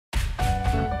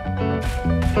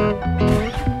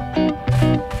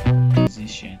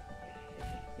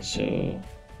So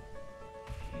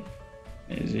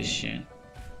musician,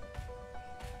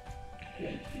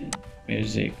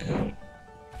 music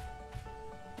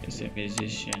is a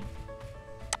musician.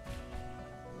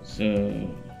 So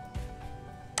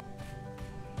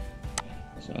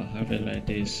I'll have it like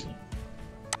this,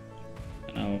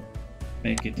 and I'll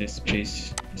make it a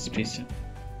spacing.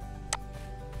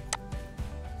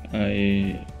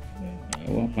 I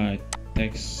want my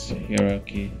text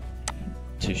hierarchy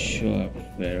to show up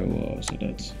very well so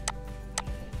that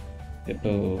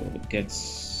people get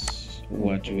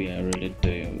what we are really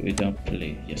doing. We don't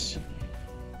play. Yes.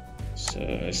 So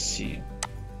let's see.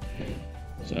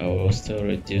 So I will still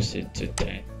reduce it to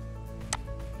 10.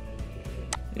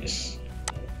 Yes,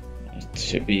 it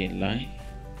should be in line.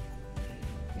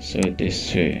 So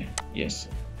this way, yes.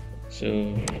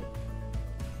 So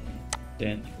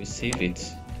then we save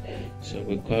it. So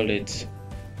we call it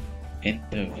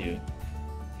interview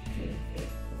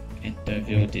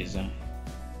design.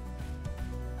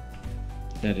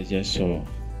 That is just so.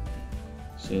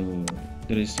 So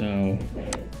that is how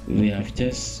we have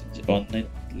just on it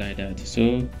like that.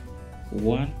 So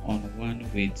one-on-one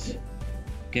with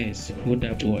guess who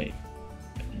that boy,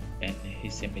 and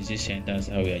he's a musician. That's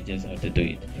how we just have to do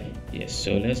it. Yes.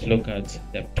 So let's look at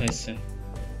the person,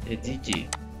 the DJ.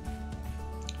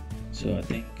 So I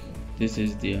think this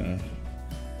is the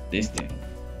this thing.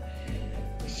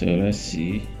 So let's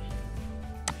see.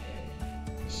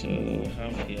 So we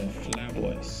have here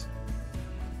flyboys.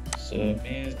 So it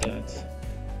means that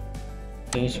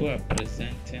those who are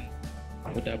presenting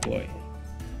Huda boy.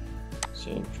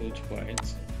 So put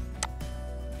white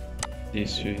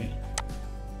this way,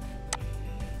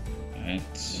 and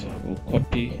we'll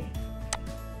copy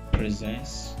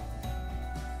presence.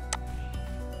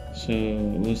 So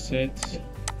we'll set.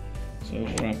 So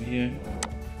from here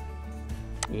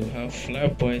we'll have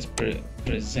flyboys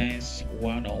presents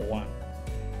one-on-one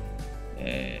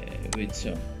with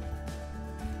some.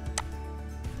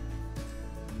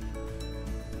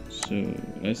 So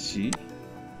let's see.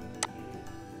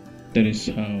 That is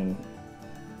how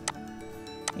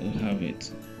we'll have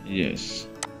it. Yes.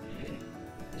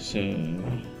 So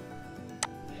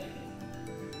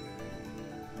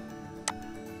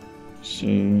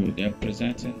they are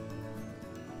presenting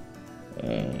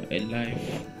a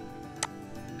live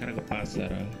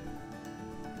Karagapasara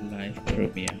live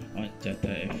premiere on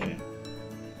Jata FM.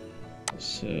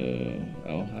 So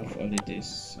I'll have all of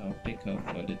this. I'll pick up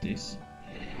all of this.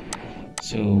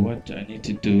 So what I need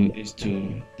to do is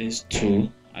to this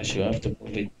tool, I should have to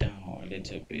move it down a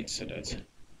little bit so that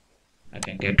I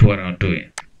can get what I'm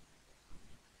doing.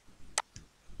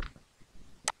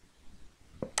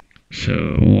 So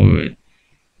move it.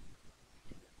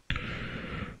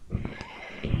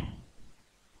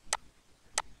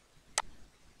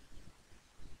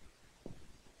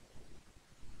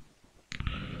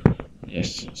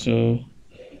 Yes, so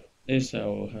this I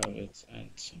will have it, and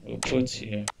we'll put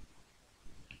here.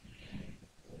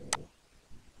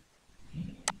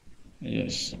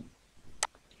 Yes.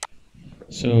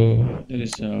 So that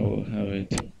is how we'll have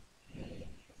it.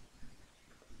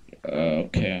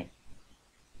 Okay.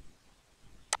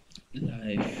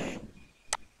 Live.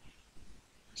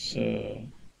 So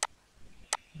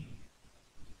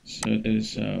that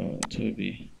is how it will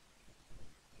be.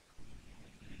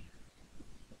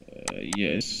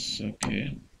 Yes.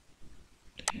 Okay.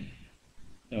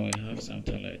 Then we have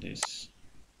something like this.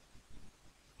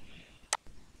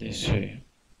 This way.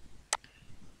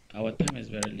 Our time is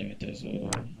very limited, so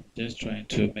I'm just trying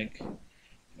to make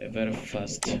a very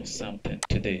fast something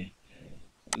today.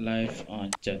 Live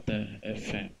on Jata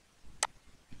FM.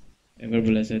 Every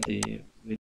blessed day.